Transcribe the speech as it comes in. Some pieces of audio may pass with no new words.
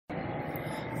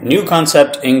New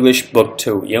Concept English Book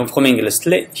 2 يېڭى ئۇقۇم İngiliz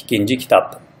tili 2.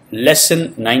 kitap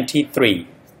Lesson 93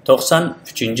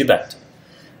 93. bet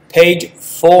Page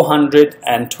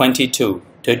 422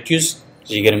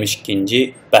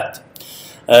 422. bet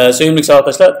Sevimli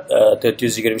savaşdaşlar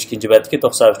 422. betki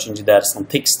 93. dersinin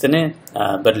tekstini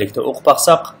birlikte o'qib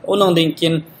baqsaq, onundan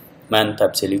keyin men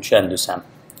tafsili tushundirsam.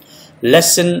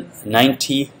 Lesson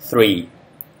 93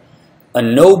 A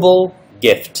noble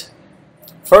gift.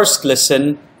 First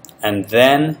listen and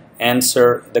then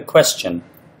answer the question.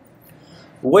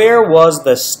 Where was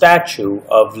the Statue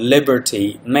of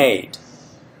Liberty made?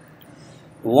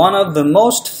 One of the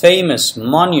most famous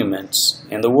monuments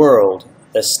in the world,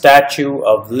 the Statue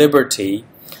of Liberty,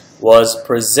 was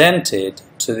presented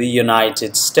to the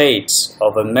United States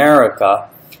of America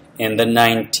in the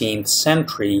 19th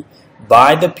century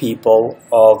by the people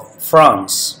of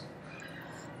France.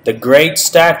 The great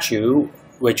statue,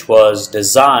 which was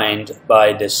designed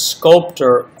by the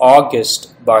sculptor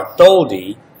Auguste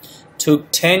Bartholdi,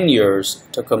 took 10 years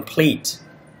to complete.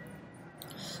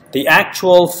 The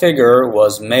actual figure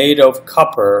was made of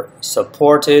copper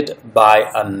supported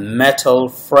by a metal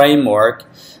framework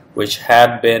which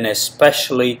had been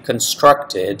especially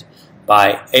constructed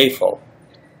by Eiffel.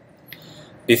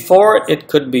 Before it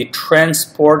could be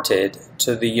transported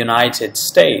to the United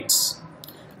States,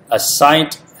 a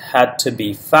site had to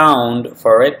be found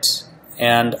for it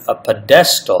and a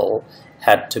pedestal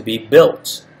had to be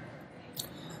built.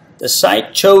 The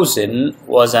site chosen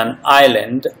was an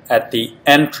island at the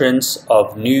entrance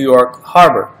of New York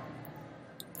Harbor.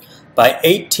 By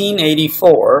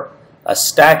 1884, a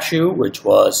statue which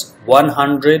was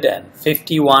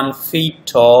 151 feet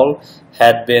tall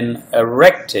had been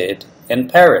erected in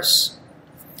Paris.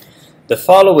 The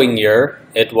following year,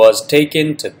 it was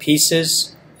taken to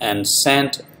pieces and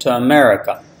sent to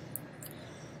America.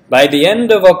 By the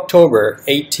end of October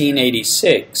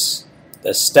 1886,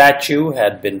 the statue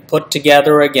had been put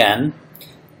together again,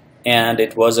 and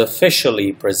it was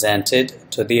officially presented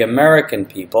to the American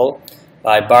people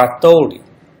by Bartholdi.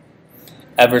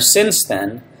 Ever since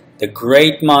then, the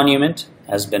great monument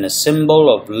has been a symbol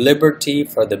of liberty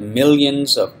for the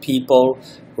millions of people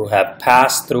who have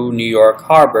passed through New York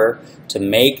Harbor to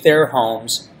make their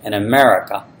homes in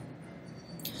America.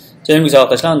 Sevgili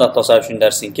savaşdaşlar, 93.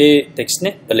 dersinki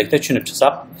tekstini birlikte düşünüp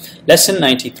çıksak. Lesson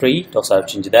 93,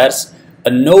 93. ders. A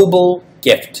noble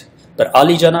gift. Bir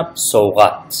alicanap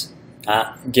sovgat.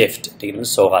 Gift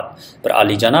dediğimiz sovgat. Bir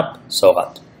alicanap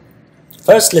sovgat.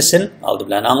 First listen, aldı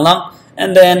bilen anlam,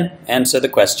 and then answer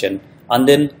the question.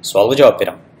 Andın sualı cevap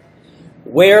verin.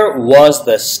 Where was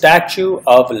the Statue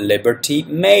of Liberty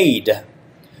made?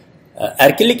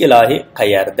 Erkinlik ilahi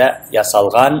qayerda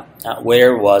yasalgan?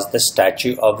 Where was the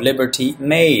Statue of Liberty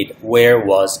made? Where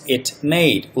was it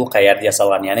made? U qayerda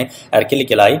yasalgan, yani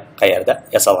erkinlik ilahi qayerda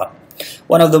yasalgan?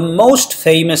 One of the most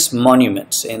famous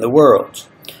monuments in the world.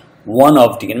 One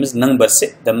of deganimizning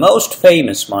birisi, the most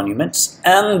famous monuments,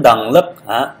 eng dangliq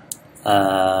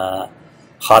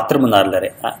xatir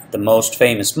munarlari. The most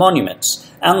famous monuments,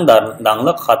 eng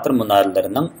dangliq xatir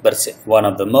munarlarining birisi. One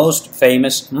of the most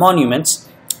famous monuments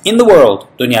in the world,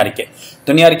 dunyodagi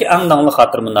eng dangliq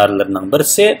xatir munarlarining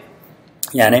birisi,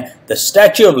 ya'ni the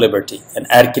Statue of Liberty, yani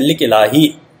erkinlik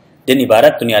ilahi den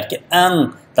ibarat dunyodagi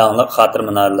eng dangliq xatir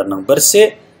munarlarining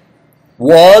birisi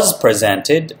was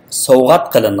presented,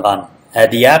 sovg'at qilingan,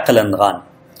 hadiya qilingan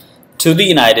to the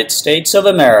United States of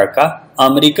America,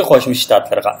 Amerika Qo'shma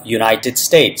Shtatlariga, United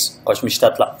States, Qo'shma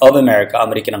Shtatlar of America,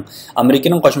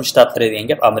 Amerikaning Qo'shma Shtatlari degan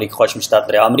gap, Amerika Qo'shma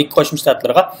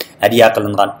Shtatlariga hadiya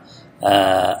qilingan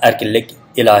erkinlik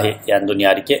ilahi, yani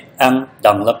dunyodagi eng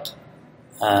dangliq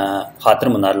xatir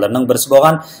munarlarining birisi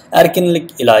bo'lgan erkinlik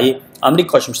ilahi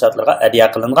Amerika Qo'shma Shtatlariga hadiya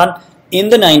qilingan in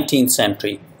the 19th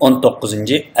century,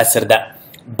 19. asrda,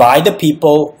 by the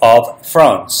people of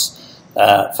France,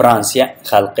 Fransiya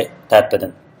xalqi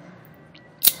tarafidan.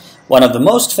 One of the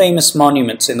most famous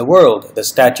monuments in the world, the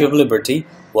Statue of Liberty,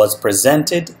 was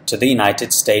presented to the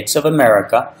United States of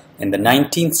America in the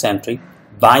 19th century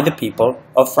by the people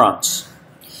of France.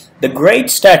 The great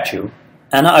statue,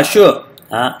 ana ashu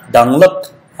dangliq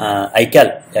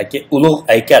haykal yoki ulug'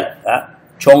 haykal,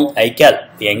 cho'ng haykal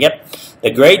degan gap. The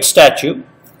great statue,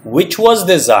 which was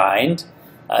designed,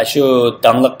 ashu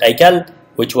dangliq haykal,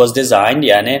 which was designed,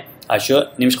 yani ashu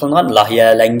nima qilingan,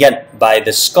 loyihalangan by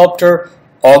the sculptor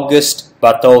Auguste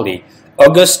Bartholdi.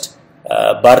 Auguste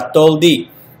Bartholdi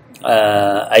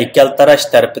haykaltarash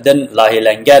tarafidan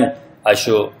loyihalangan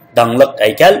ashu dangliq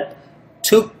haykal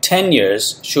took 10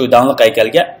 years. Shu dangliq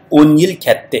haykalga 10 yil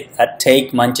ketdi.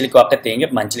 Take manchilik vaqt degan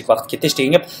gap, manchilik vaqt ketish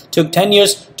degan gap. Took 10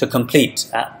 years to complete.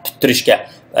 Bitirishga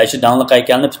va shu dangli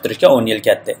haykalni bitirishga 10 yil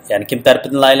ketdi. Ya'ni kim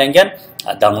tarafidan laylangan?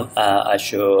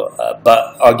 Shu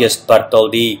August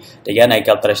Bartholdi degan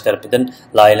haykaltarash tarafidan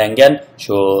laylangan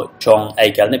shu cho'ng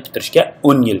haykalni bitirishga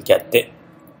 10 yil ketdi.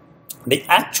 The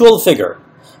actual figure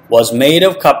was made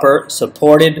of copper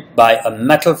supported by a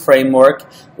metal framework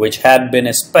which had been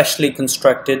especially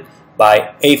constructed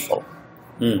by Eiffel.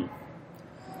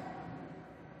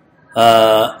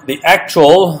 The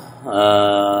actual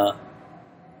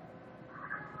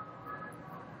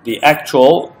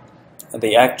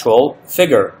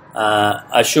figure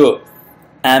shu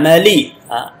amali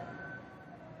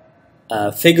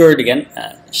figure degan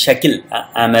shakl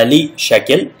amali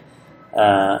shakl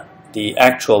the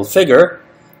actual figure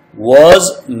was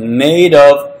made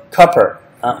of copper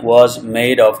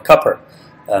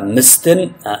mistin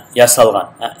yasalgan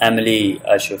amali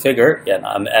shu figure yani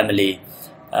amali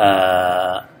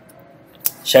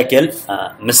shakl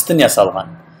mistin yasalgan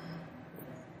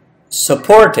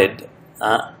supported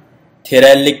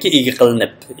terellikka ega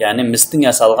qilinib ya'ni mistin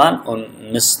yasalgan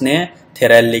misni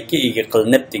terellikka ega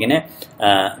qilinib degani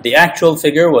the actual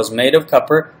figure was made of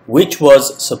copper which was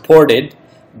supported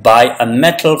by a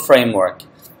metal framework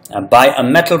by a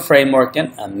metal framework and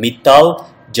metal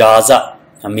jaza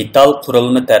metal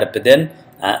qurilma tarafidan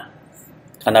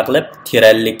qana qilib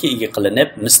terellikka ega qilinib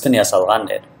mistin yasalgan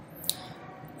dedi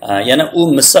yana u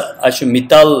shu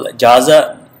metal jaza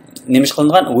nimish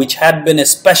qilingan which had been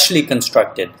especially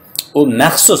constructed u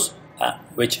maxsus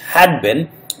which had been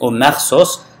u maxsus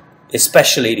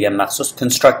especially degan maxsus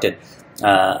constructed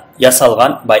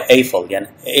yasalgan by Eiffel yani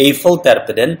Eiffel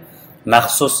tarafidan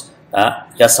maxsus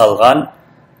yasalgan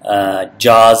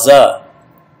jaza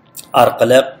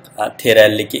orqali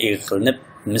terellikka ega qilinib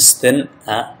mistin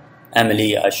amali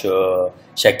shu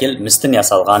shakl mistin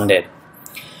yasalgan dedi.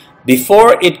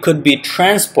 Before it could be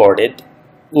transported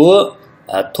u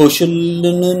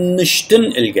to'shilinishdan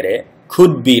ilgari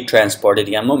could be transported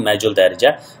degan bu majul daraja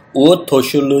u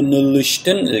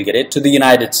to'shilinishdan ilgari to the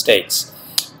United States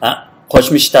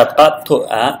qo'shma shtatga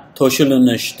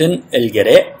to'shilinishdan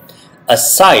ilgari a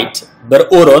site bir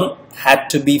o'rin had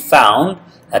to be found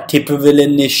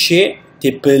tepilinishi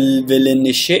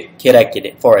kerak edi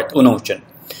for it uning uchun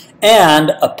and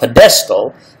a pedestal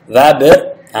va bir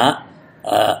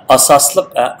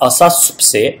asos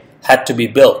supsi had to be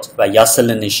built va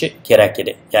yasalinishi kerak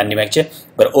edi. Yani demakchi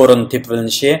bir o'rin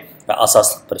tepilinishi va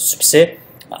asosliq bir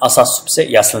asos supsi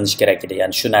yasalinishi kerak edi.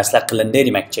 Yani shu narsalar qilindi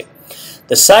demakchi.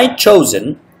 The site chosen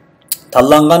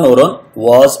tanlangan o'rin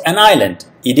was an island.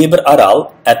 Idi bir aral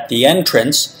at the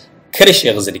entrance kirish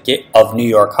eg'izidagi of New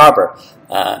York Harbor.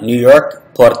 New York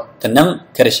portining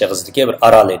kirish eg'izidagi bir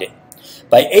aral edi.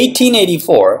 By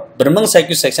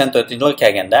 1884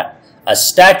 kelganda a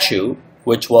statue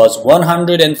which was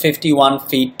 151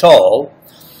 feet tall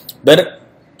bir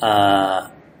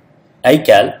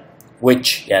haykal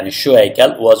which yani shu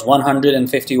haykal was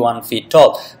 151 feet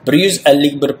tall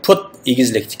 151 put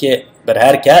egizlikdagi bir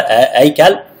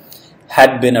haykal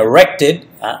had been erected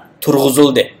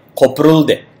turg'izildi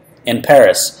qo'pirildi in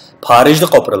Paris Parijda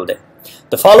qo'pirildi.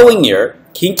 The following year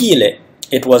keyingi yili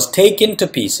it was taken to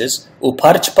pieces u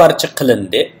parcha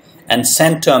qilindi and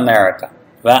sent to America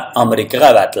va Amerikaga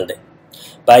avatildi.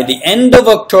 By the end of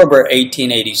October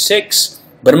 1886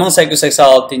 1886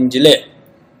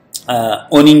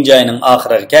 10 ayning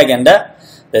oxiriga kelganda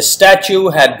the statue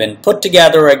had been put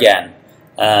together again.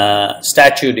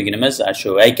 Statue deganimiz shu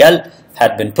haykal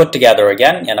had been put together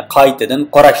again yani qaytadan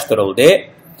qarashtirildi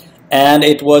and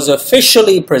it was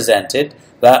officially presented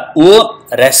va u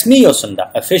rasmiy yo'sinda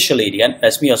officially degan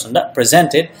rasmiy yo'sinda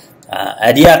presented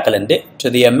hadiya qilindi to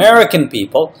the American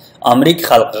people Amerika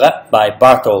xalqiga by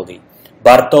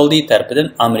Bartholdi tarafidan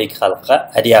Amerika xalqiga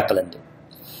hadiya qilindi.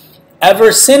 Ever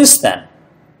since then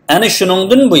ana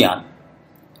shuningdan buyon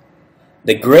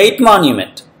the great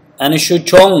monument ana shu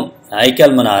cho'ng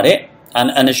haykal minari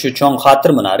ana shu cho'ng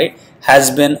xotir minari has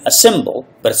been a symbol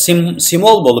bir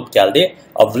simbol bo'lib keldi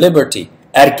of liberty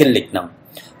erkinlikning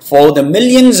for the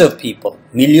millions of people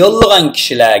millionlagan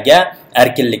kishilarga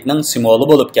erkinlikning simboli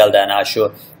bo'lib keldi ana shu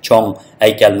cho'ng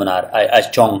haykal minari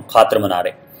cho'ng xotir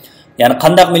minari yani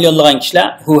qandaq millionlagan kishilar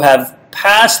who have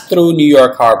passed through New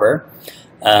York Harbor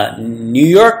New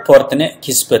York portini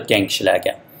kesib o'tgan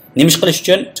kishilarga nima qilish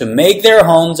uchun to make their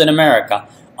homes in America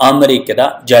Amerikada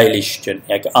joylashish uchun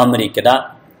yoki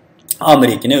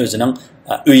Amerikani o'zining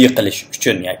uyi qilish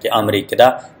uchun yoki Amerikada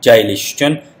joylashish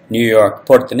uchun New York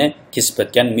portini kesib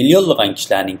o'tgan millionlagan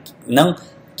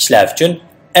kishilar uchun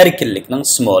erkinlikning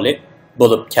simboli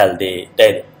bo'lib keldi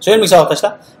deydi. So'nggi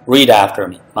savoqdaşlar, read after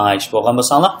me. Mana ish bo'lgan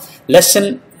bo'lsanglar, lesson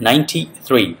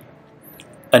 93.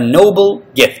 A noble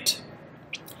gift.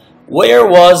 Where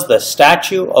was the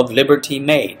Statue of Liberty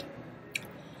made?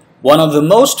 One of the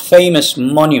most famous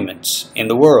monuments in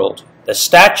the world, the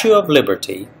Statue of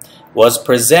Liberty, was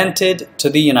presented to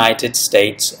the United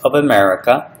States of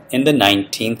America in the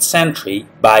 19th century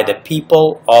by the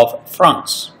people of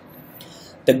France.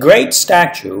 The great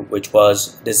statue, which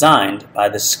was designed by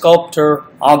the sculptor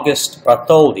Auguste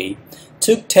Bartholdi,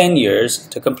 took 10 years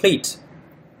to complete.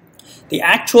 The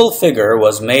actual figure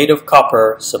was made of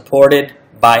copper supported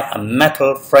by a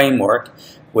metal framework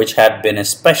which had been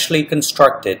especially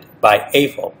constructed by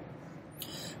Eiffel.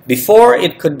 Before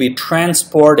it could be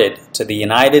transported to the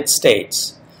United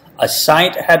States, a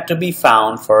site had to be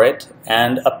found for it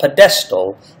and a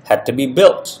pedestal had to be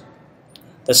built.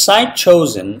 The site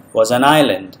chosen was an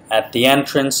island at the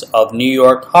entrance of New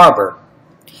York Harbor.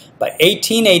 By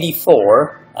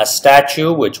 1884, a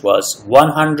statue which was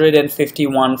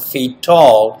 151 feet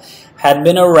tall had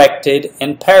been erected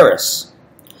in Paris.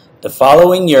 The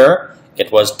following year,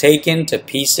 it was taken to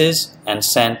pieces and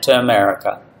sent to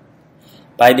America.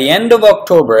 By the end of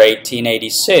October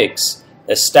 1886,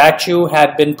 the statue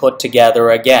had been put together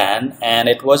again and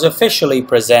it was officially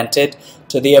presented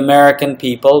to the American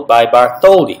people by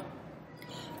Bartholdi.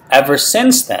 Ever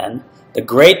since then, the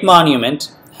great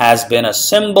monument has been a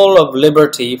symbol of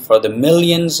liberty for the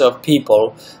millions of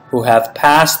people who have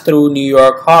passed through New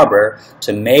York Harbor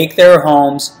to make their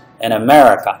homes in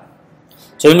America.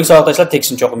 Sevgili savaşdaşlar,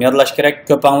 tekstini çoxum yadlaş kerak,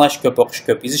 köp anlaş, köp oxuş,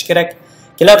 köp iziş kerak.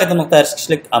 Kelar qatımlık ders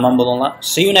kişilik aman bulunlar.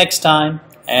 See you next time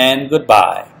and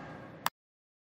goodbye.